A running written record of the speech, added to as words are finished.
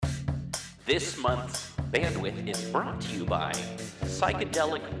This month's Bandwidth is brought to you by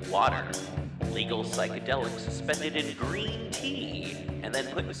Psychedelic Water. Legal psychedelics suspended in green tea and then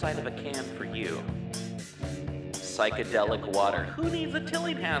put inside of a can for you. Psychedelic Water. Who needs a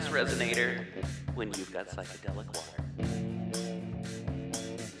Tillinghast resonator when you've got psychedelic water?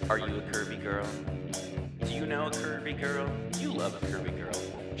 Are you a curvy girl? Do you know a curvy girl? You love a curvy girl.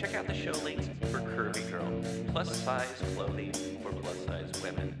 Check out the show links for Curvy Girl. Plus size clothing for plus size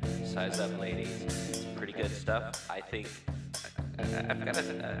women. Size up, ladies. Pretty good stuff. I think I've got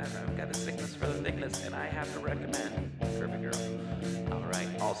a sickness for the thickness, and I have to recommend Curvy Girl. All right.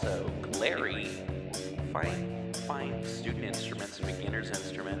 Also, Glary. Fine student instruments, beginner's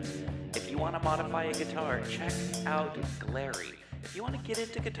instruments. If you want to modify a guitar, check out Glary. If you want to get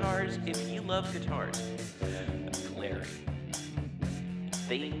into guitars, if you love guitars, Glary.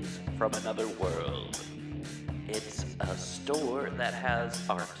 Things from Another World. It's a store that has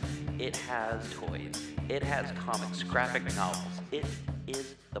art. It has toys. It has comics, graphic novels. It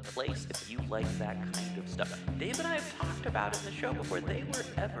is the place if you like that kind of stuff. Dave and I have talked about it in the show before they were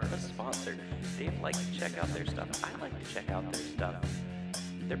ever a sponsor. Dave likes to check out their stuff. I like to check out their stuff.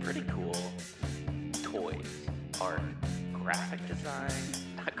 They're pretty cool. Toys, art, graphic design,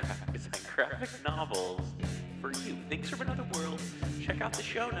 graphic novels for you. Things from Another World. Check out the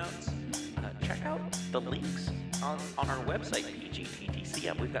show notes. Check out the links on our website,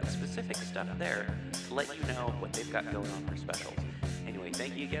 PGTTCM. We've got specific stuff there to let you know what they've got going on for specials. Anyway,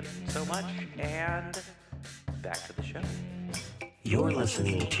 thank you again so much, and back to the show. You're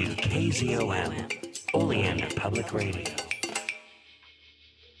listening to KZOM, Oleander Public Radio.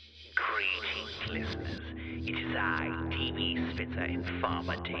 Greetings, listeners. It is I, D.B. Spitzer,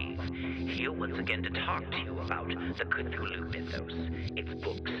 Informer Dave, here once again to talk to you about the Cthulhu mythos, its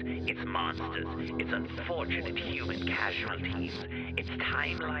books, its monsters, its unfortunate human casualties, its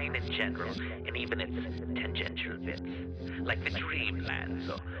timeline in general, and even its tangential bits, like the dreamlands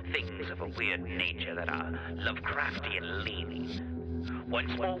or things of a weird nature that are Lovecraftian leaning.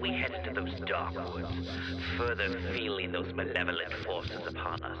 Once more we head into those dark woods, further feeling those malevolent forces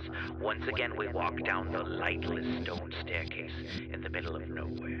upon us. Once again we walk down the lightless stone staircase in the middle of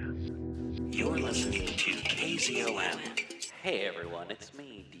nowhere. You're listening to KZOM. Hey everyone, it's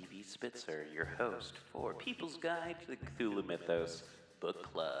me, D.B. Spitzer, your host for People's Guide to the Cthulhu Mythos Book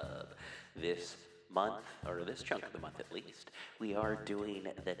Club. This month, or this chunk of the month at least, we are doing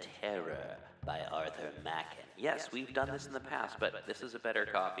The Terror by Arthur Machen. Yes, we've done this in the past, but this is a better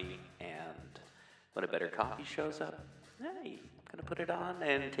copy, and when a better copy shows up, hey, I'm gonna put it on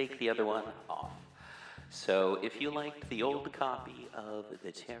and take the other one off. So if you liked the old copy of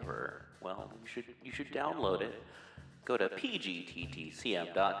The Terror, well, you should download it. Go to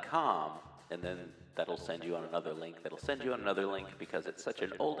pgttcm.com, and then that'll send you on another link. Because it's such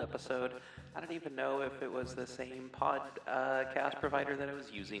an old episode. I don't even know if it was the same podcast provider that I was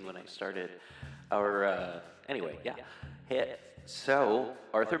using when I started. Anyway, yeah. So,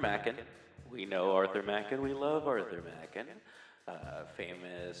 Arthur Machen. We know Arthur Machen. We love Arthur Machen.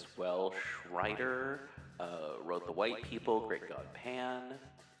 Famous Welsh writer. Wrote The White People, Great God Pan.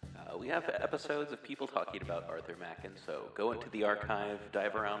 We have episodes of people talking about Arthur Machen, so go into the archive,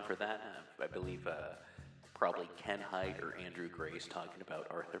 dive around for that. I believe probably Ken Hite or Andrew Grace talking about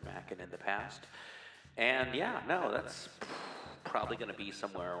Arthur Machen in the past. And yeah, no, that's probably going to be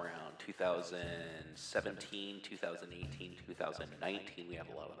somewhere around 2017, 2018, 2019. We have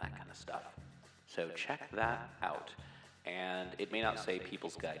a lot of that kind of stuff. So check that out. And it may not say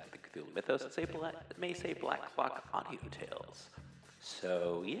People's Guide to the Cthulhu Mythos, it may say Black Clock Audio Tales.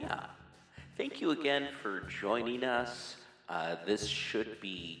 So yeah, thank you again for joining us. This should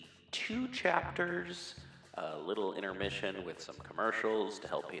be 2 chapters, a little intermission with some commercials to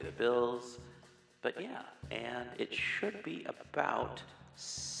help pay the bills. But yeah, and it should be about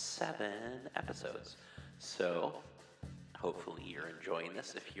 7 episodes. So hopefully you're enjoying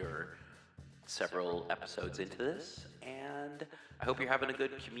this if you're several episodes into this. And I hope you're having a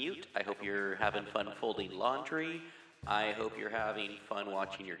good commute. I hope you're having fun folding laundry. I hope you're having fun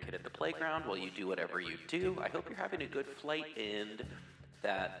watching your kid at the playground while you do whatever you do. I hope you're having a good flight and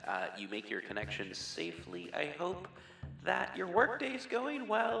that you make your connections safely. I hope that your workday's going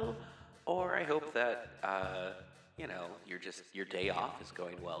well, or I hope that, your day off is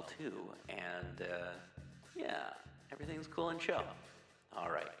going well too. And, everything's cool and chill. All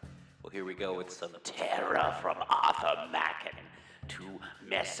right. Well, here we go with some terror from Arthur Machen to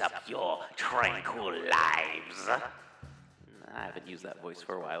mess up your tranquil lives. I haven't used that voice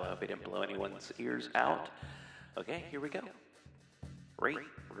for a while. I hope I didn't blow anyone's ears out. Okay, here we go. Rate,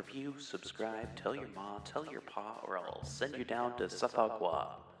 review, subscribe, tell your ma, tell your pa, or I'll send you down to Suffolk.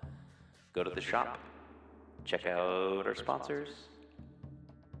 go to the shop, check out our sponsors.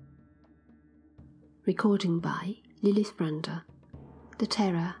 Recording by Lilith Brander. The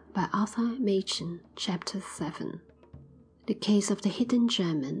Terror by Arthur Machen, Chapter 7. The Case of the Hidden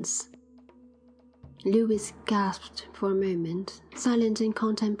Germans. Lewis gasped for a moment, silent in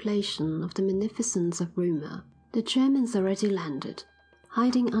contemplation of the magnificence of rumour. The Germans already landed,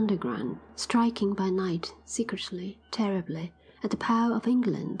 hiding underground, striking by night, secretly, terribly, at the power of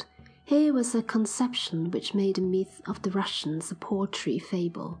England. Here was a conception which made the myth of the Russians a paltry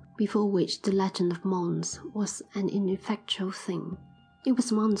fable, before which the legend of Mons was an ineffectual thing. It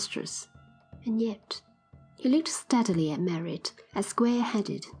was monstrous, and yet he looked steadily at Merritt, a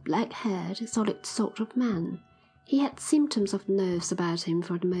square-headed, black-haired, solid sort of man. He had symptoms of nerves about him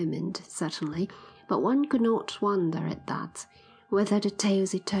for the moment, certainly, but one could not wonder at that, whether the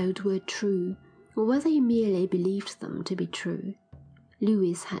tales he told were true, or whether he merely believed them to be true.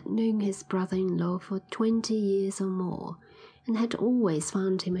 Lewis had known his brother-in-law for 20 years or more, and had always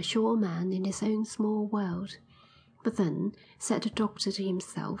found him a sure man in his own small world. But then, said the doctor to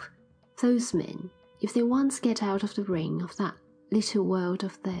himself, those men, if they once get out of the ring of that little world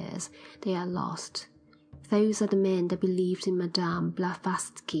of theirs, they are lost. Those are the men that believed in Madame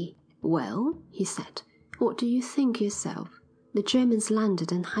Blavatsky. Well, he said, what do you think yourself? The Germans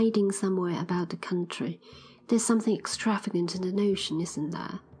landed and hiding somewhere about the country. There's something extravagant in the notion, isn't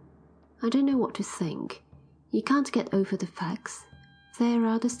there? I don't know what to think. You can't get over the facts. There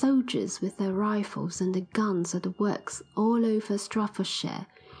are the soldiers with their rifles and the guns at the works all over Staffordshire,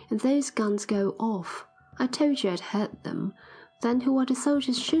 and those guns go off. I told you I'd heard them. Then who are the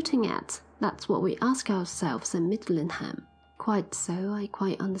soldiers shooting at? That's what we ask ourselves at Middleham. Quite so, I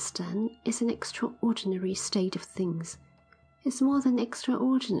quite understand. It's an extraordinary state of things. It's more than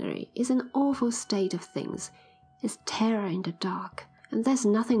extraordinary. It's an awful state of things. It's terror in the dark, and there's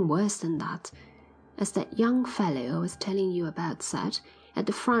nothing worse than that. As that young fellow I was telling you about said, at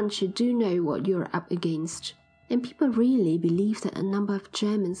the front you do know what you're up against. And people really believe that a number of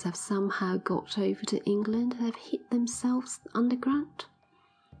Germans have somehow got over to England and have hid themselves underground.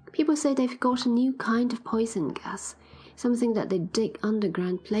 People say they've got a new kind of poison gas, something that they dig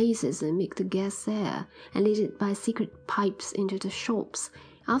underground places and make the gas there, and lead it by secret pipes into the shops.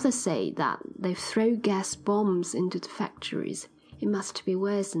 Others say that they throw gas bombs into the factories. It must be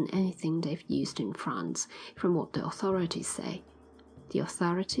worse than anything they've used in France, from what the authorities say. The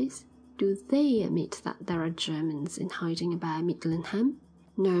authorities? Do they admit that there are Germans in hiding about Middleham?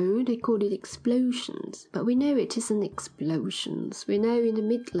 No, they call it explosions, but we know it isn't explosions. We know in the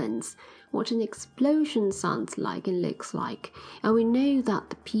Midlands what an explosion sounds like and looks like, and we know that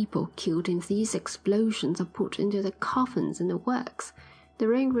the people killed in these explosions are put into the coffins in the works.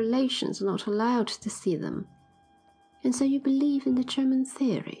 Their own relations are not allowed to see them. And so you believe in the German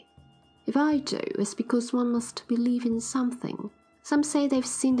theory? If I do, it's because one must believe in something. Some say they've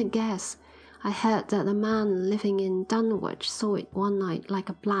seen the gas. I heard that a man living in Dunwich saw it one night like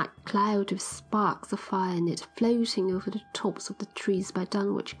a black cloud with sparks of fire in it floating over the tops of the trees by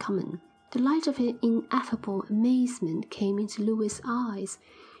Dunwich Common. The light of ineffable amazement came into Lewis' eyes.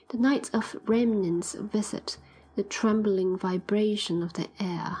 The night of remnants visit, the trembling vibration of the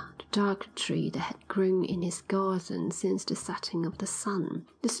air, the dark tree that had grown in his garden since the setting of the sun,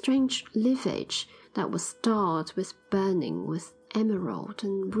 the strange leafage that was starred with burning with emerald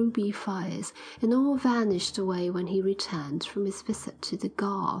and ruby fires, and all vanished away when he returned from his visit to the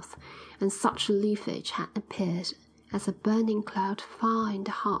garth, and such leafage had appeared as a burning cloud far in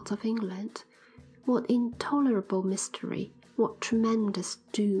the heart of England. What intolerable mystery, what tremendous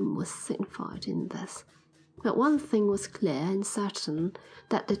doom was signified in this? But one thing was clear and certain,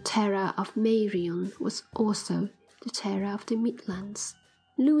 that the terror of Meirion was also the terror of the Midlands.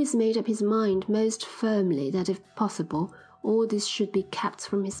 Lewis made up his mind most firmly that if possible all this should be kept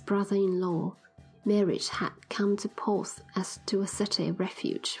from his brother-in-law. Merritt had come to Porth as to a city of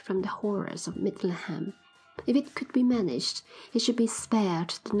refuge from the horrors of Middleham. If it could be managed, he should be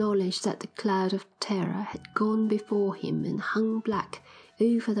spared the knowledge that the cloud of terror had gone before him and hung black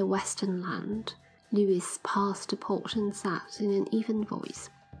over the western land. Lewis passed the port and said in an even voice,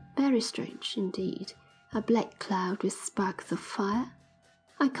 "Very strange indeed. A black cloud with sparks of fire?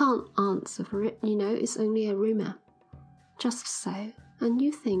 I can't answer for it, you know, it's only a rumour." "Just so. And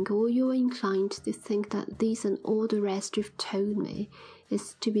you think, or you're inclined to think that this and all the rest you've told me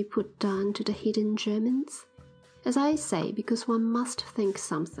is to be put down to the hidden Germans?" "As I say, because one must think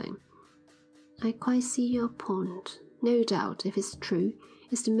something." "I quite see your point. No doubt, if it's true,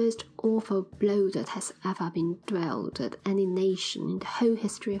 it's the most awful blow that has ever been dealt at any nation in the whole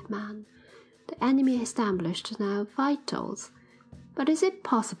history of man. The enemy established in our vitals. But is it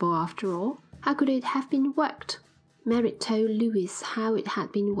possible after all? How could it have been worked? Merritt told Lewis how it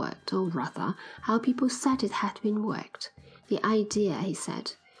had been worked, or rather, how people said it had been worked. The idea, he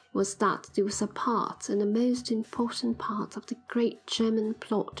said, was that it was a part, and a most important part, of the great German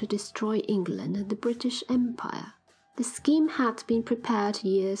plot to destroy England and the British Empire. The scheme had been prepared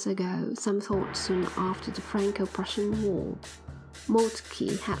years ago, some thought soon after the Franco-Prussian War.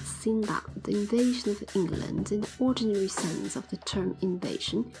 Moltke had seen that the invasion of England, in the ordinary sense of the term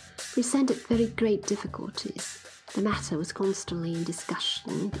invasion, presented very great difficulties. The matter was constantly in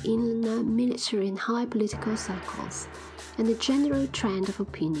discussion in the inner military and high political circles, and the general trend of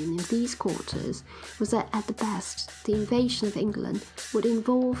opinion in these quarters was that at the best the invasion of England would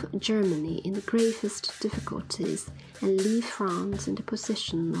involve Germany in the gravest difficulties and leave France in the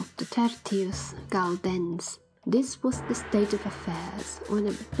position of the tertius gaudens. This was the state of affairs when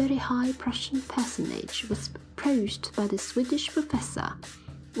a very high Prussian personage was approached by the Swedish professor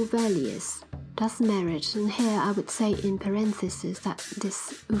Uvelius. Thus Merritt, and here I would say in parenthesis that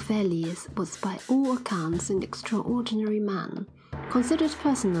this Uvelius was by all accounts an extraordinary man. Considered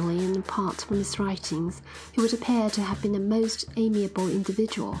personally and apart from his writings, he would appear to have been a most amiable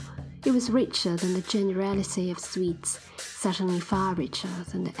individual. He was richer than the generality of Swedes, certainly far richer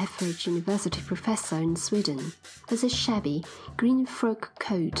than the average university professor in Sweden. But his shabby green frock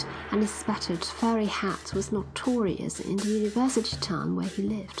coat and his spattered furry hat was notorious in the university town where he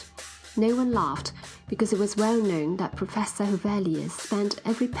lived. No one laughed, because it was well known that Professor Huvelius spent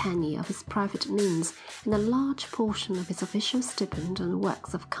every penny of his private means and a large portion of his official stipend on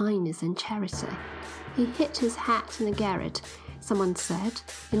works of kindness and charity. He hid his hat in a garret, someone said,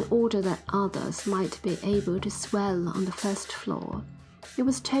 in order that others might be able to swell on the first floor. It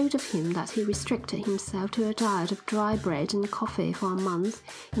was told of him that he restricted himself to a diet of dry bread and coffee for a month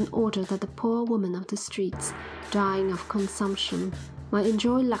in order that the poor woman of the streets, dying of consumption, might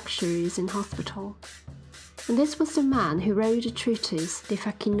enjoy luxuries in hospital. And this was the man who wrote a treatise De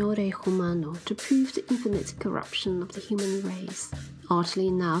Facinore Humano to prove the infinite corruption of the human race. Oddly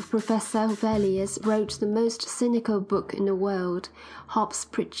enough, Professor Huvelius wrote the most cynical book in the world. Hobbes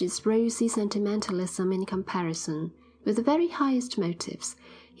preaches rosy sentimentalism in comparison. With the very highest motives,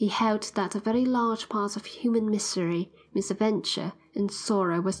 he held that a very large part of human misery, misadventure, and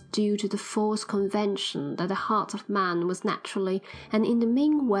sorrow was due to the false convention that the heart of man was naturally and in the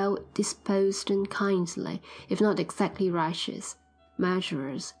main well disposed and kindly, if not exactly righteous.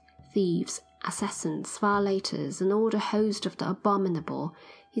 Murderers, thieves, assassins, violators, and all the host of the abominable,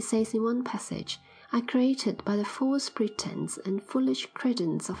 he says in one passage, are created by the false pretense and foolish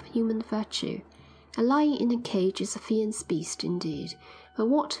credence of human virtue. A lion in a cage is a fierce beast indeed, but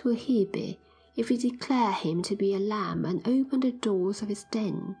what will he be if we declare him to be a lamb and open the doors of his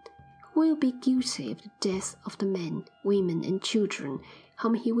den? Who will be guilty of the death of the men, women, and children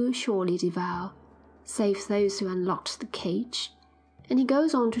whom he will surely devour, save those who unlocked the cage? And he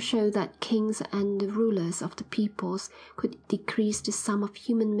goes on to show that kings and the rulers of the peoples could decrease the sum of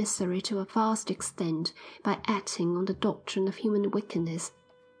human misery to a vast extent by acting on the doctrine of human wickedness.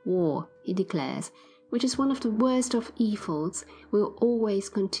 War, he declares, which is one of the worst of evils, will always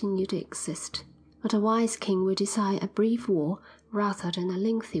continue to exist. But a wise king will desire a brief war rather than a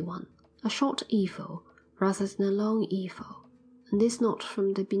lengthy one, a short evil rather than a long evil, and this not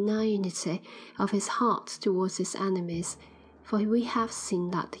from the benignity of his heart towards his enemies, for we have seen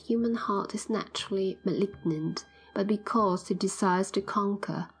that the human heart is naturally malignant, but because it desires to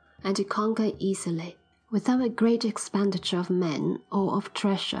conquer, and to conquer easily, without a great expenditure of men or of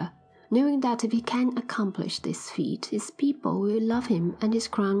treasure, knowing that if he can accomplish this feat, his people will love him and his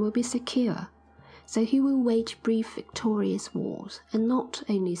crown will be secure. So he will wage brief victorious wars, and not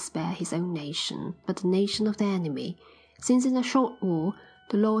only spare his own nation, but the nation of the enemy, since in a short war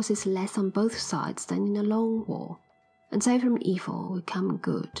the loss is less on both sides than in a long war. And so from evil will come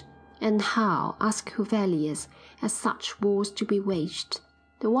good. And how, asked Huvelius, are such wars to be waged?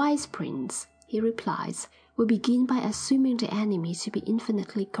 The wise prince, he replies, will begin by assuming the enemy to be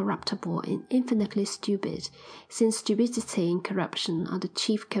infinitely corruptible and infinitely stupid, since stupidity and corruption are the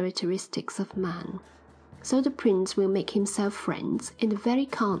chief characteristics of man. So the prince will make himself friends in the very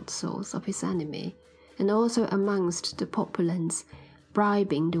councils of his enemy, and also amongst the populace,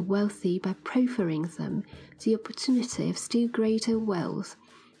 bribing the wealthy by proffering them the opportunity of still greater wealth,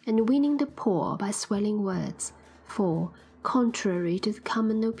 and winning the poor by swelling words, for, contrary to the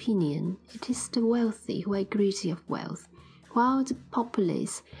common opinion, it is the wealthy who are greedy of wealth, while the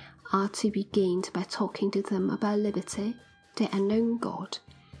populace are to be gained by talking to them about liberty, their unknown God.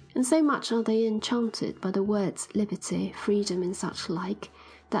 And so much are they enchanted by the words liberty, freedom, and such like,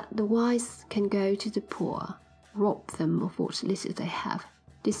 that the wise can go to the poor, rob them of what little they have,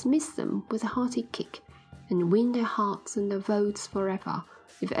 dismiss them with a hearty kick, and win their hearts and their votes forever,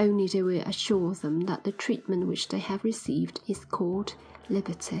 if only they will assure them that the treatment which they have received is called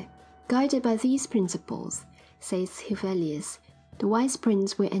liberty. Guided by these principles, says Huvelius, the wise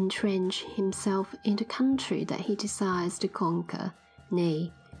prince will entrench himself in the country that he desires to conquer,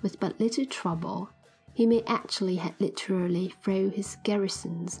 nay, with but little trouble. He may actually and literally throw his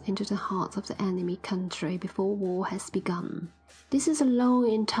garrisons into the heart of the enemy country before war has begun. This is a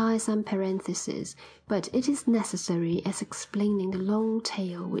long and tiresome parenthesis, but it is necessary as explaining the long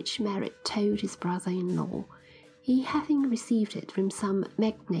tale which Merritt told his brother-in-law, he having received it from some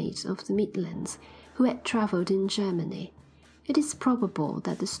magnate of the Midlands who had travelled in Germany. It is probable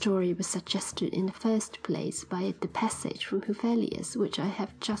that the story was suggested in the first place by the passage from Huvelius which I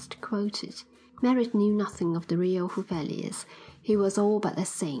have just quoted. Merritt knew nothing of the real Huvelius. He was all but a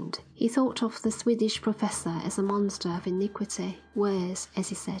saint. He thought of the Swedish professor as a monster of iniquity, worse, as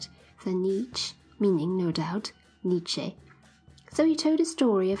he said, than Nietzsche, meaning, no doubt, Nietzsche. So he told the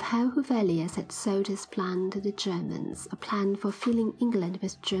story of how Huvelius had sold his plan to the Germans, a plan for filling England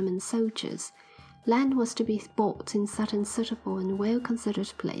with German soldiers. Land was to be bought in certain suitable and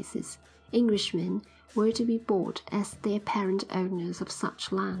well-considered places. Englishmen were to be bought as the apparent owners of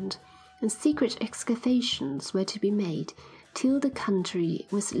such land, and secret excavations were to be made till the country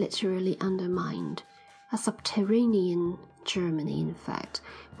was literally undermined. A subterranean Germany, in fact,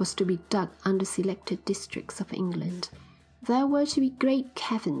 was to be dug under selected districts of England. There were to be great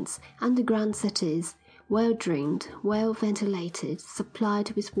caverns, underground cities, well-drained, well-ventilated,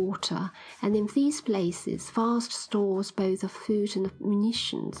 supplied with water, and in these places vast stores both of food and of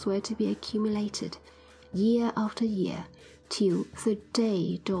munitions were to be accumulated, year after year, till the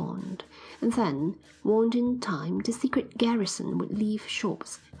day dawned, and then, warned in time, the secret garrison would leave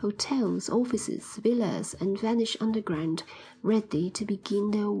shops, hotels, offices, villas, and vanish underground, ready to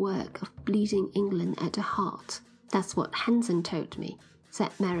begin their work of bleeding England at the heart. That's what Hansen told me,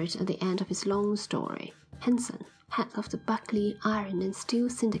 said Merritt at the end of his long story. Hansen, head of the Buckley Iron and Steel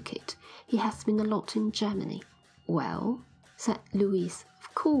Syndicate. He has been a lot in Germany. Well, said Louise,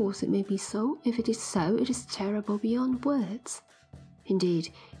 of course it may be so. If it is so, it is terrible beyond words. Indeed,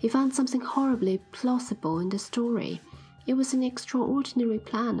 he found something horribly plausible in the story. It was an extraordinary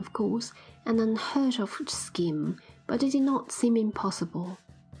plan, of course, an unheard-of scheme, but it did not seem impossible.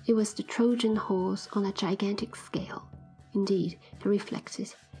 It was the Trojan horse on a gigantic scale. Indeed, he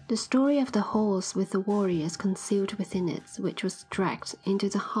reflected, the story of the horse with the warriors concealed within it, which was dragged into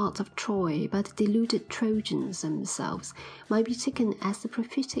the heart of Troy by the deluded Trojans themselves, might be taken as the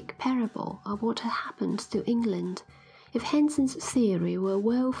prophetic parable of what had happened to England, if Hansen's theory were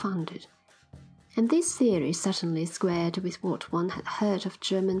well-founded. And this theory certainly squared with what one had heard of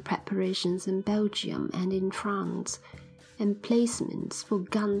German preparations in Belgium and in France, emplacements for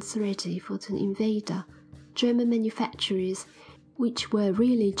guns ready for the invader, German manufactories which were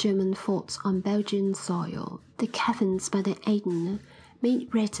really German forts on Belgian soil, the caverns by the Aisne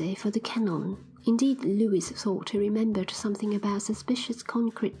made ready for the cannon. Indeed, Louis thought he remembered something about suspicious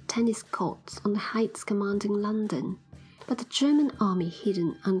concrete tennis courts on the heights commanding London, but the German army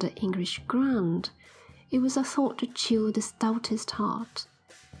hidden under English ground. It was a thought to chill the stoutest heart,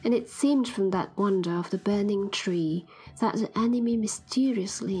 and it seemed from that wonder of the burning tree that the enemy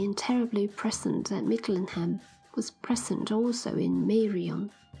mysteriously and terribly present at Mickleham was present also in Meirion.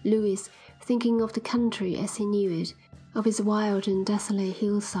 Louis, thinking of the country as he knew it, of its wild and desolate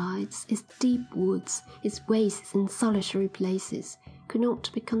hillsides, its deep woods, its wastes and solitary places, could not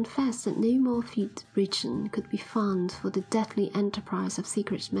but confess that no more fit region could be found for the deadly enterprise of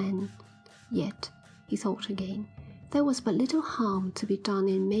secret men. Yet, he thought again, there was but little harm to be done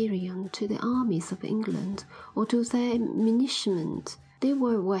in Meirion to the armies of England or to their munitionment. They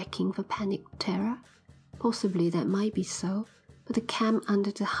were working for panic terror. Possibly that might be so, but the camp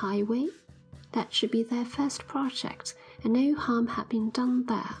under the highway? That should be their first project, and no harm had been done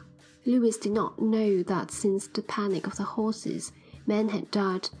there. Louis did not know that since the panic of the horses, men had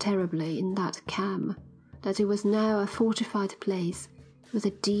died terribly in that camp, that it was now a fortified place, with a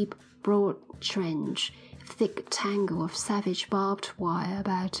deep, broad trench, a thick tangle of savage barbed wire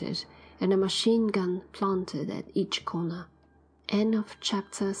about it, and a machine gun planted at each corner. End of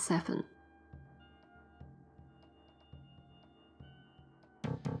chapter 7.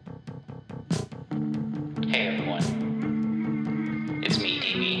 Hey everyone, it's me,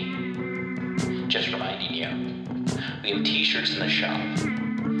 DB. Just reminding you, we have t-shirts in the shop.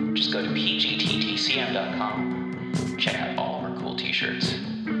 Just go to pgttcm.com, check out all of our cool t-shirts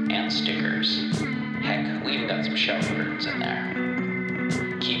and stickers. Heck, we even got some shower curtains in there.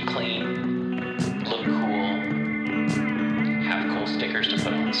 Keep clean, look cool,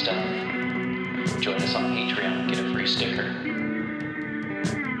 fun stuff. Join us on Patreon, get a free sticker.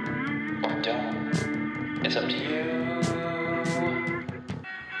 Or don't. It's up to you.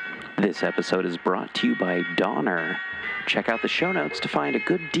 This episode is brought to you by Donner. Check out the show notes to find a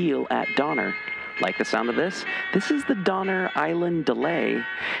good deal at Donner. Like the sound of this? This is the Donner Island Delay,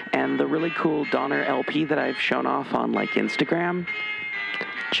 and the really cool Donner LP that I've shown off on Instagram.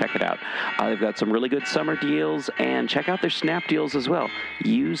 Check it out. They've got some really good summer deals, and check out their snap deals as well.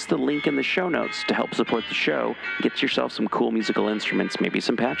 Use the link in the show notes to help support the show. Get yourself some cool musical instruments, maybe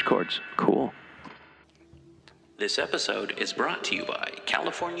some patch cords. Cool. This episode is brought to you by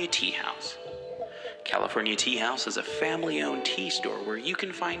California Tea House. California Tea House is a family-owned tea store where you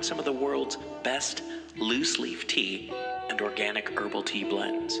can find some of the world's best loose-leaf tea and organic herbal tea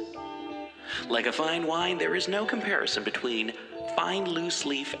blends. Like a fine wine, there is no comparison between fine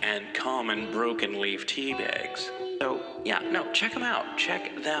loose-leaf and common broken-leaf tea bags. So, check them out.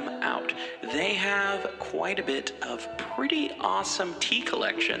 Check them out. They have quite a bit of pretty awesome tea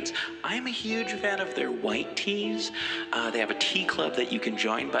collections. I'm a huge fan of their white teas. They have a tea club that you can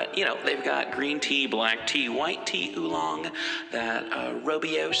join, but, they've got green tea, black tea, white tea, oolong, that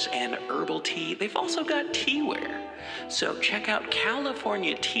Robios and herbal tea. They've also got teaware. So check out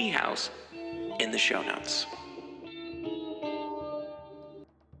California Tea House in the show notes.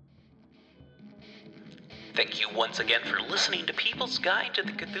 Thank you once again for listening to People's Guide to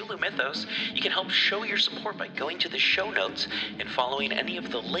the Cthulhu Mythos. You can help show your support by going to the show notes and following any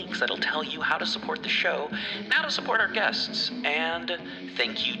of the links that'll tell you how to support the show and how to support our guests. And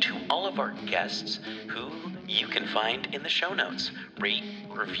thank you to all of our guests who you can find in the show notes. Rate,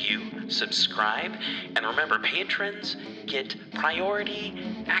 review, subscribe, and remember, patrons get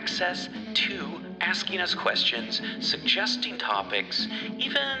priority access to asking us questions, suggesting topics,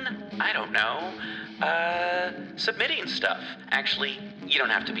 even, submitting stuff. Actually, you don't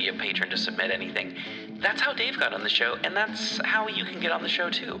have to be a patron to submit anything. That's how Dave got on the show, and that's how you can get on the show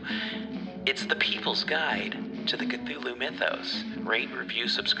too. It's the People's Guide to the Cthulhu Mythos. Rate, review,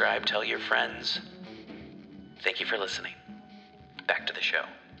 subscribe, tell your friends. Thank you for listening. Back to the show.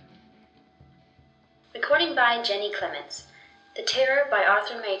 Recording by Jenny Clements. The Terror by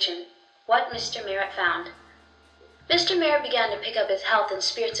Arthur Machen. What Mr. Merritt Found. Mr. Merritt began to pick up his health and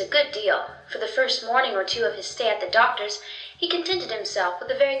spirits a good deal. For the first morning or two of his stay at the doctor's, he contented himself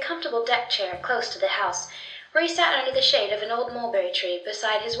with a very comfortable deck chair close to the house, where he sat under the shade of an old mulberry tree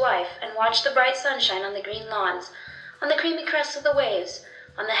beside his wife and watched the bright sunshine on the green lawns, on the creamy crests of the waves,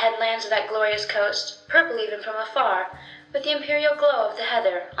 on the headlands of that glorious coast, purple even from afar, with the imperial glow of the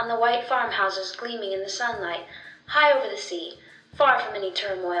heather, on the white farmhouses gleaming in the sunlight, high over the sea, far from any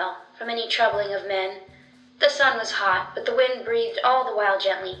turmoil, from any troubling of men. The sun was hot, but the wind breathed all the while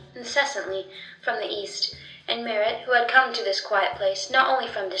gently, incessantly, from the east, and Merritt, who had come to this quiet place not only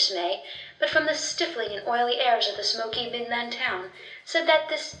from dismay, but from the stifling and oily airs of the smoky midland town, said that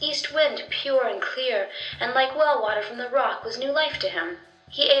this east wind, pure and clear, and like well water from the rock, was new life to him.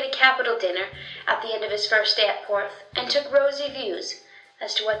 He ate a capital dinner at the end of his first day at Porth, and took rosy views.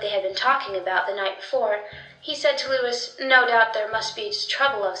 As to what they had been talking about the night before, he said to Lewis, no doubt there must be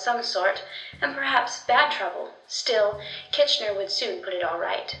trouble of some sort, and perhaps bad trouble. Still, Kitchener would soon put it all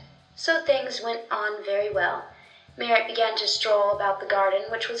right. So things went on very well. Merritt began to stroll about the garden,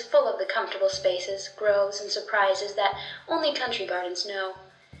 which was full of the comfortable spaces, groves, and surprises that only country gardens know.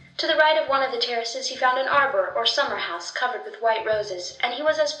 To the right of one of the terraces he found an arbor or summer house covered with white roses, and he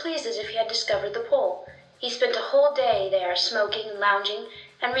was as pleased as if he had discovered the pole. He spent a whole day there smoking and lounging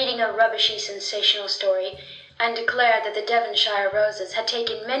and reading a rubbishy sensational story, and declared that the Devonshire roses had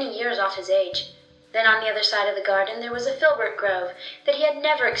taken many years off his age. Then on the other side of the garden there was a filbert grove that he had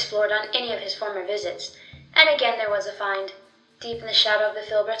never explored on any of his former visits, and again there was a find. Deep in the shadow of the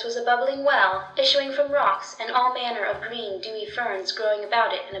filberts was a bubbling well, issuing from rocks, and all manner of green, dewy ferns growing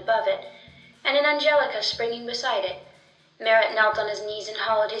about it and above it, and an angelica springing beside it. Merritt knelt on his knees and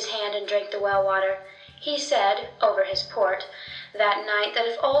hollowed his hand and drank the well water. He said, over his port, that night that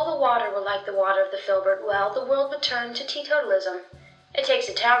if all the water were like the water of the filbert well, the world would turn to teetotalism. It takes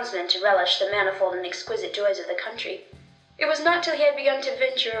a townsman to relish the manifold and exquisite joys of the country. It was not till he had begun to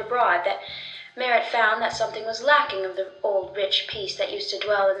venture abroad that Merritt found that something was lacking of the old rich peace that used to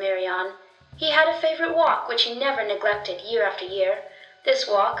dwell in Meirion. He had a favorite walk which he never neglected year after year. This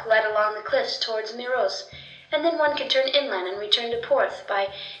walk led along the cliffs towards Miros, and then one could turn inland and return to Porth by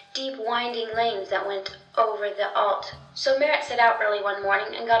deep winding lanes that went over the Alt. So Merritt set out early one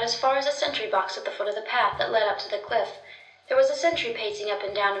morning and got as far as a sentry box at the foot of the path that led up to the cliff. There was a sentry pacing up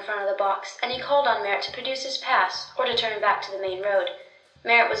and down in front of the box, and he called on Merritt to produce his pass or to turn back to the main road.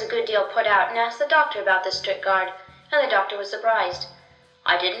 Merritt was a good deal put out and asked the doctor about this strict guard, and the doctor was surprised.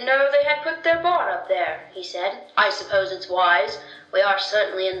 "I didn't know they had put their bar up there," he said. "I suppose it's wise. We are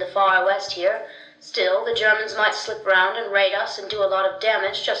certainly in the far west here. Still, the Germans might slip round and raid us and do a lot of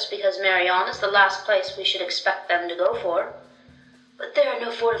damage just because Meirion is the last place we should expect them to go for." "But there are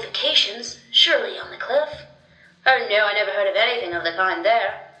no fortifications, surely, on the cliff?" "Oh no, I never heard of anything of the kind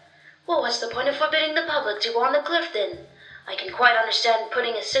there." "Well, what's the point of forbidding the public to go on the cliff then? I can quite understand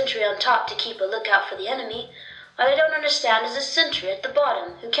putting a sentry on top to keep a lookout for the enemy. What I don't understand is a sentry at the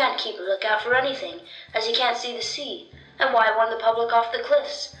bottom who can't keep a lookout for anything, as he can't see the sea. And why warn the public off the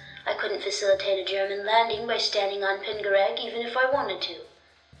cliffs? I couldn't facilitate a German landing by standing on Pengareg even if I wanted to."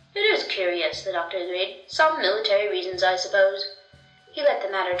 "It is curious," the doctor agreed. "Some military reasons, I suppose." He let the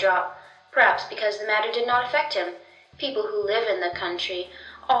matter drop, perhaps because the matter did not affect him. People who live in the country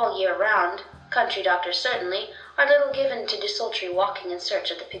all year round, country doctors certainly, are little given to desultory walking in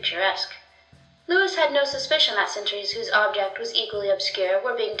search of the picturesque. Lewis had no suspicion that sentries whose object was equally obscure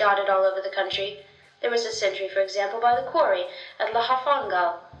were being dotted all over the country. There was a sentry, for example, by the quarry at La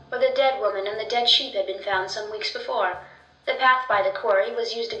Hafangal, where the dead woman and the dead sheep had been found some weeks before. The path by the quarry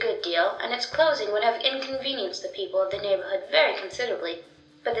was used a good deal, and its closing would have inconvenienced the people of the neighborhood very considerably.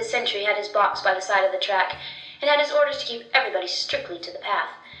 But the sentry had his box by the side of the track, and had his orders to keep everybody strictly to the path,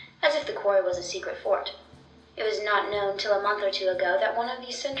 as if the quarry was a secret fort. It was not known till a month or two ago that one of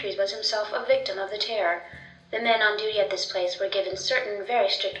these sentries was himself a victim of the terror. The men on duty at this place were given certain very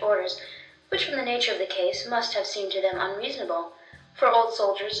strict orders, which from the nature of the case must have seemed to them unreasonable. For old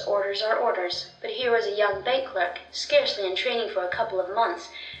soldiers, orders are orders, but here was a young bank clerk, scarcely in training for a couple of months,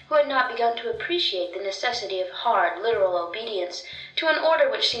 who had not begun to appreciate the necessity of hard, literal obedience to an order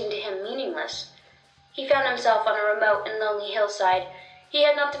which seemed to him meaningless. He found himself on a remote and lonely hillside. He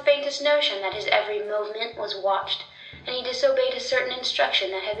had not the faintest notion that his every movement was watched, and he disobeyed a certain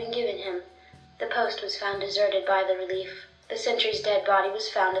instruction that had been given him. The post was found deserted by the relief. The sentry's dead body was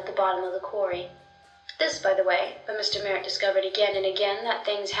found at the bottom of the quarry. This, by the way, but Mr. Merritt discovered again and again that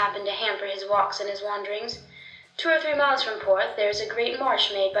things happened to hamper his walks and his wanderings. 2 or 3 miles from Porth there is a great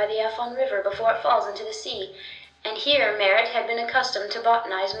marsh made by the Afon River before it falls into the sea, and here Merritt had been accustomed to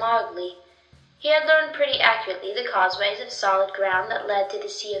botanize mildly. He had learned pretty accurately the causeways of solid ground that led to the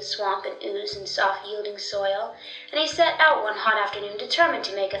sea of swamp and ooze and soft-yielding soil, and he set out one hot afternoon determined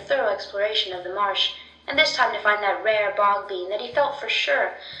to make a thorough exploration of the marsh, and this time to find that rare bog bean that he felt for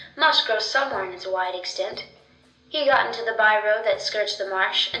sure must grow somewhere in its wide extent. He got into the by-road that skirts the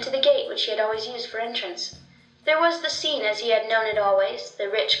marsh, and to the gate which he had always used for entrance. There was the scene as he had known it always, the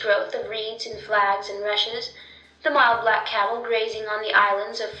rich growth of reeds and flags and rushes, the mild black cattle grazing on the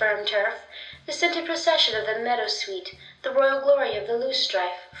islands of firm turf, the scented procession of the meadow-sweet, the royal glory of the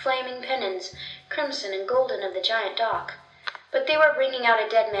loosestrife, flaming pennons, crimson and golden of the giant dock. But they were bringing out a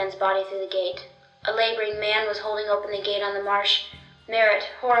dead man's body through the gate. A laboring man was holding open the gate on the marsh. Merritt,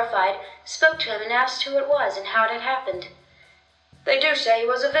 horrified, spoke to him and asked who it was and how it had happened. "They do say he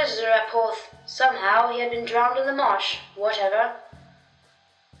was a visitor at Porth. Somehow he had been drowned in the marsh. Whatever."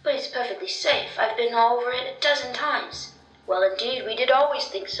 "But it's perfectly safe. I've been all over it a dozen times." "Well, indeed, we did always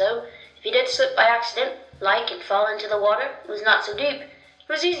think so. If he did slip by accident, like, and fall into the water, it was not so deep. It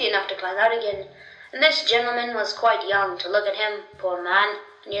was easy enough to climb out again. And this gentleman was quite young, to look at him, poor man,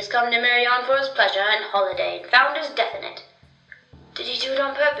 and he has come to Meirion for his pleasure and holiday, and found his death in it." "Did he do it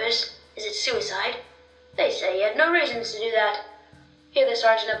on purpose? Is it suicide?" "They say he had no reasons to do that." Here the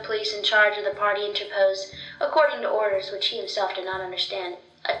sergeant of police in charge of the party interposed, according to orders which he himself did not understand.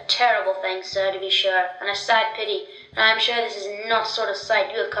 "A terrible thing, sir, to be sure, and a sad pity, and I am sure this is not the sort of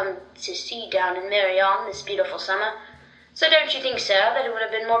sight you have come to see down in Meirion this beautiful summer. So don't you think, sir, that it would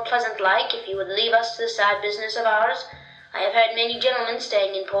have been more pleasant-like if you would leave us to the sad business of ours? I have heard many gentlemen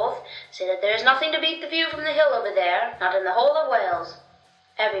staying in Porth say that there is nothing to beat the view from the hill over there, not in the whole of Wales."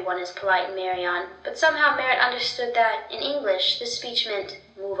 Everyone is polite in Meirion, but somehow Merritt understood that, in English, this speech meant,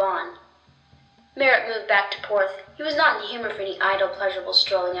 "move on." Merritt moved back to Porth. He was not in the humor for any idle, pleasurable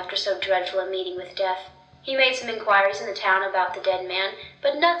strolling after so dreadful a meeting with death. He made some inquiries in the town about the dead man,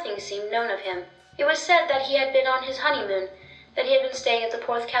 but nothing seemed known of him. It was said that he had been on his honeymoon, that he had been staying at the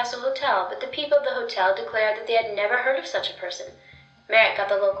Porth Castle Hotel, but the people of the hotel declared that they had never heard of such a person. Merritt got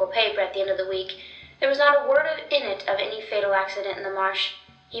the local paper at the end of the week. There was not a word in it of any fatal accident in the marsh.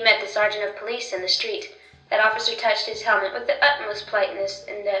 He met the sergeant of police in the street. That officer touched his helmet with the utmost politeness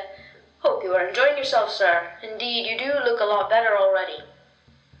and "Hope you are enjoying yourself, sir. Indeed, you do look a lot better already."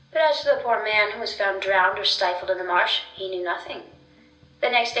 But as to the poor man who was found drowned or stifled in the marsh, he knew nothing. The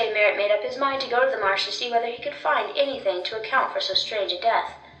next day Merritt made up his mind to go to the marsh to see whether he could find anything to account for so strange a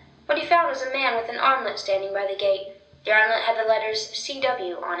death. What he found was a man with an armlet standing by the gate. The armlet had the letters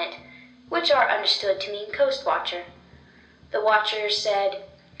C.W. on it, which are understood to mean coast watcher. The watcher said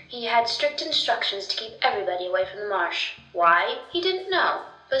he had strict instructions to keep everybody away from the marsh. Why? He didn't know,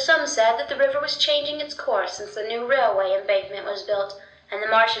 but some said that the river was changing its course since the new railway embankment was built, and the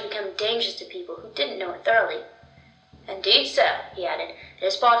marsh had become dangerous to people who didn't know it thoroughly. Indeed, sir, he added, it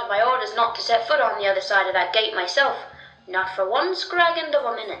is part of my orders not to set foot on the other side of that gate myself, not for one scrag of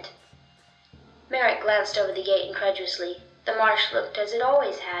a minute. Merritt glanced over the gate incredulously. The marsh looked as it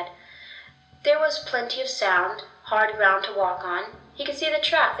always had. There was plenty of sound, hard ground to walk on. He could see the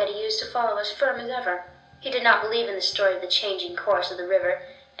track that he used to follow as firm as ever. He did not believe in the story of the changing course of the river,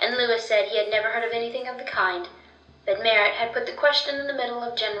 and Lewis said he had never heard of anything of the kind. But Merritt had put the question in the middle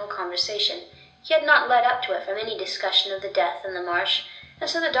of general conversation. He had not led up to it from any discussion of the death in the marsh, and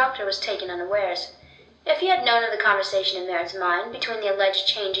so the doctor was taken unawares. If he had known of the conversation in Merritt's mind between the alleged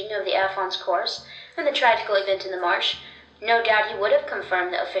changing of the Affon's course and the tragical event in the marsh, no doubt he would have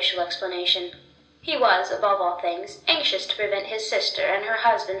confirmed the official explanation. He was, above all things, anxious to prevent his sister and her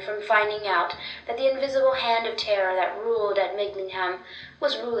husband from finding out that the invisible hand of terror that ruled at Midlingham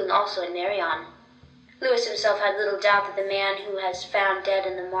was ruling also in Meirion. Lewis himself had little doubt that the man who was found dead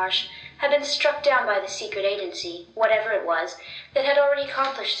in the marsh had been struck down by the secret agency, whatever it was, that had already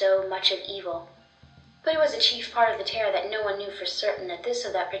accomplished so much of evil. But it was a chief part of the terror that no one knew for certain that this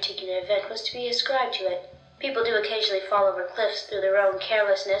or that particular event was to be ascribed to it. People do occasionally fall over cliffs through their own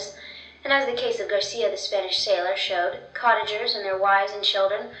carelessness, and as the case of Garcia the Spanish sailor showed, cottagers and their wives and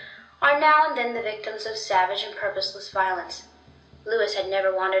children are now and then the victims of savage and purposeless violence. Lewis had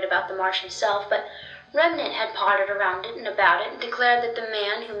never wandered about the marsh himself, but Remnant had pottered around it and about it and declared that the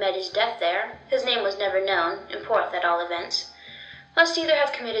man who met his death there, his name was never known, in Porth at all events, must either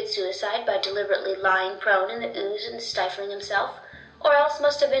have committed suicide by deliberately lying prone in the ooze and stifling himself, or else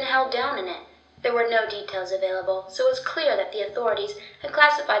must have been held down in it. There were no details available, so it was clear that the authorities had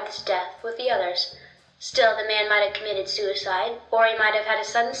classified this death with the others. Still, the man might have committed suicide, or he might have had a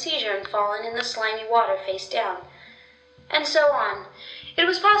sudden seizure and fallen in the slimy water face down, and so on. It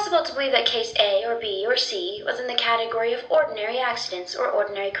was possible to believe that case A or B or C was in the category of ordinary accidents or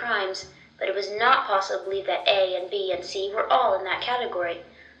ordinary crimes, but it was not possible to believe that A and B and C were all in that category,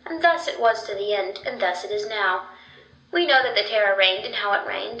 and thus it was to the end, and thus it is now. We know that the terror reigned and how it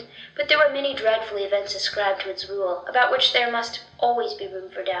reigned, but there were many dreadful events ascribed to its rule, about which there must always be room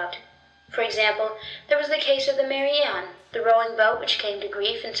for doubt. For example, there was the case of the Meirion, the rowing boat which came to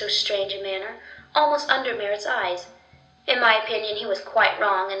grief in so strange a manner, almost under Merritt's eyes. In my opinion, he was quite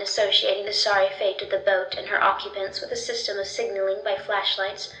wrong in associating the sorry fate of the boat and her occupants with a system of signaling by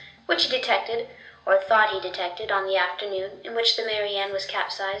flashlights, which he detected, or thought he detected, on the afternoon in which the Meirion was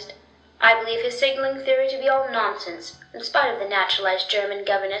capsized. I believe his signaling theory to be all nonsense, in spite of the naturalized German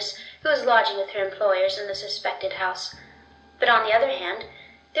governess who was lodging with her employers in the suspected house. But on the other hand,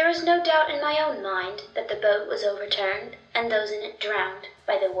 there is no doubt in my own mind that the boat was overturned and those in it drowned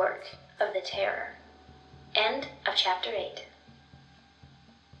by the work of the terror. End of chapter 8.